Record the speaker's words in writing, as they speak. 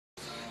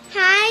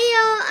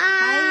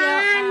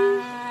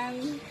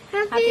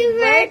Happy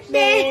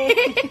birthday!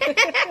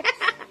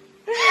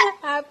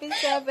 Happy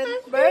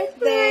 7th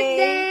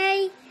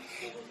birthday!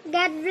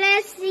 God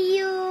bless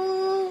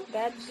you!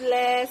 God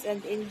bless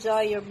and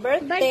enjoy your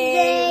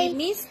birthday. We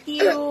missed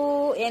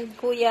you and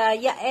Kuya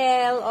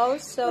Yael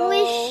also.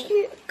 Wish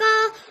ka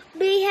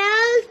be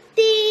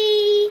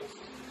healthy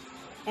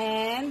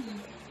And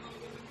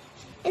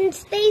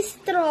stay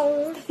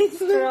strong. stay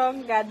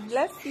strong. God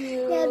bless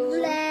you. God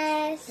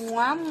bless.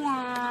 Mwah,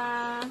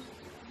 mwah.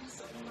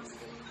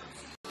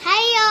 Hi,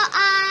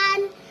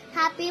 Yoan!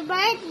 Happy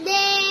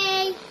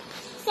birthday!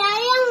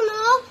 Sayang,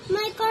 no?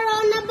 May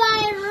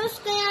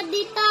coronavirus, kaya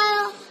di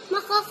tayo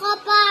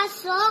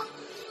makakapasok.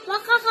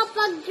 Baka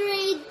kapag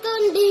grade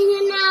 2, hindi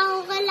niyo na ako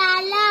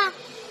kilala.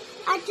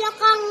 At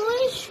saka ang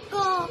wish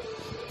ko,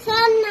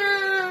 sana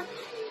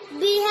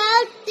be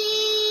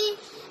healthy.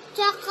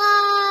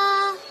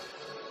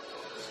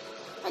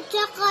 At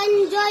saka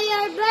enjoy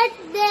your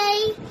birthday.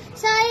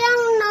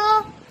 Sayang,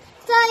 no?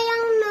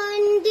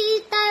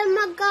 Hindi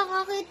tayo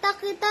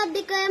magkakakita-kita,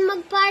 di kayo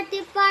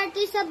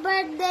mag-party-party sa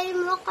birthday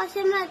mo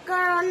kasi may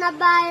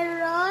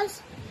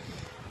coronavirus.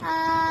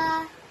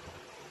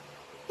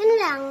 Yun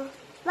lang.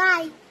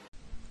 Bye!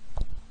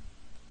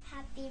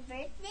 Happy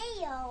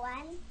birthday,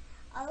 Yoan.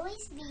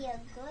 Always be a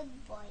good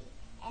boy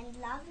and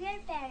love your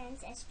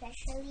parents,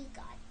 especially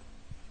God.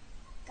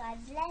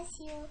 God bless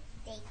you.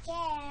 Take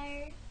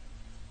care.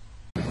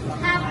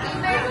 Happy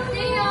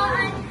birthday,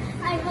 Yoan!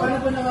 I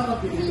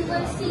hope we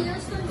will see you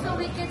soon so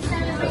we can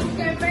celebrate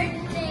your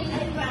birthday.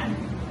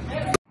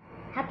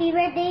 Happy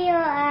birthday,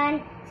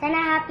 Yoan! Sana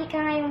happy ka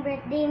ngayong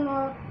birthday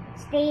mo.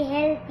 Stay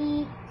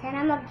healthy.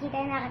 Sana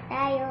magkita na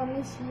tayo.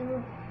 Miss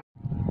you.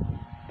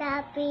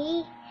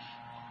 Happy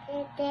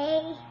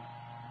birthday,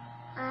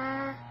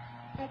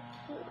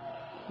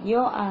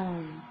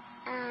 Yoan.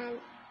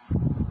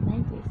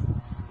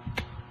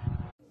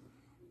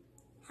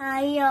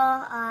 Hi,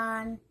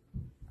 Yoan.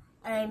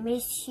 I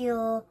miss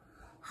you.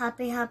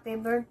 Happy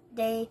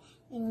birthday.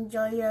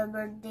 Enjoy your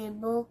birthday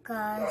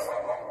bukas.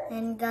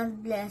 And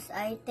God bless.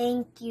 I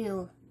thank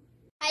you.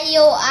 Hi,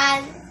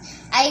 Yoan.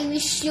 I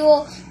wish you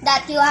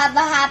that you have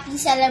a happy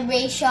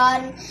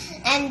celebration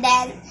and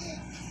then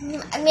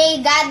may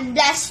God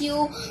bless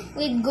you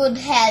with good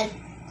health.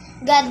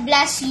 God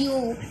bless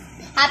you.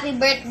 Happy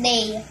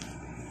birthday.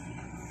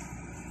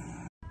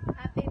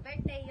 Happy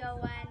birthday,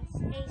 Yoan.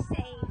 Stay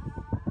safe.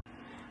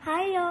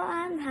 Hi,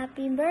 Yoan.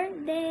 Happy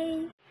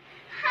birthday.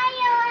 Hi,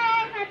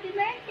 Yoan. Happy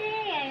birthday.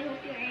 I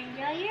hope you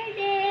enjoy your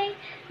day.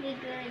 Be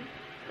good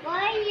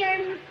boy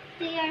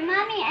to your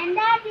mommy and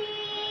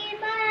daddy.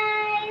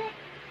 Bye.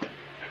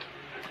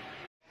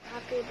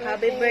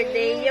 Happy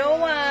birthday,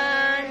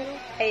 Yoan.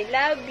 I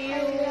love you.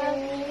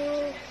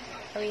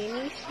 We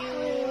miss you.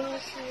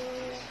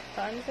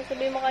 Ano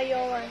sasabihin mo kay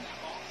Yoan?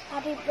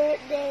 Happy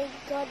birthday.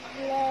 God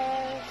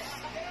bless.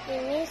 We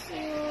miss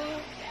you.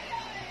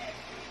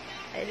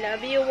 I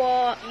love you,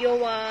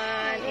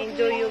 Yoan.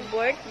 Enjoy your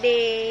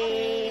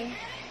birthday.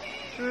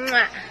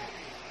 Mwah!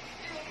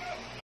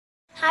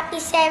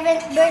 Happy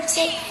 7th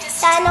birthday.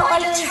 Sana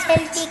always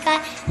healthy ka.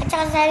 At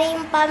saka sana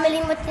yung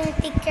family mo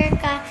tinitake care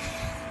ka.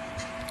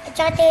 At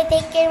saka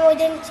tinitake care mo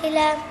din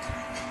sila.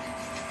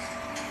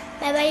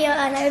 Bye-bye,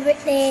 Yoan. Happy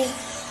birthday.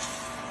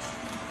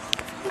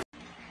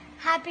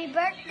 Happy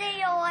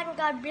birthday, Yoan.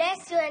 God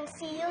bless you and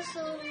see you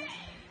soon.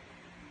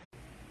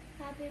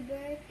 Happy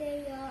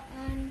birthday,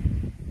 Yoan.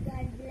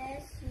 God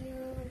bless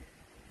you.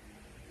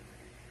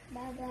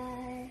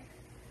 Bye-bye.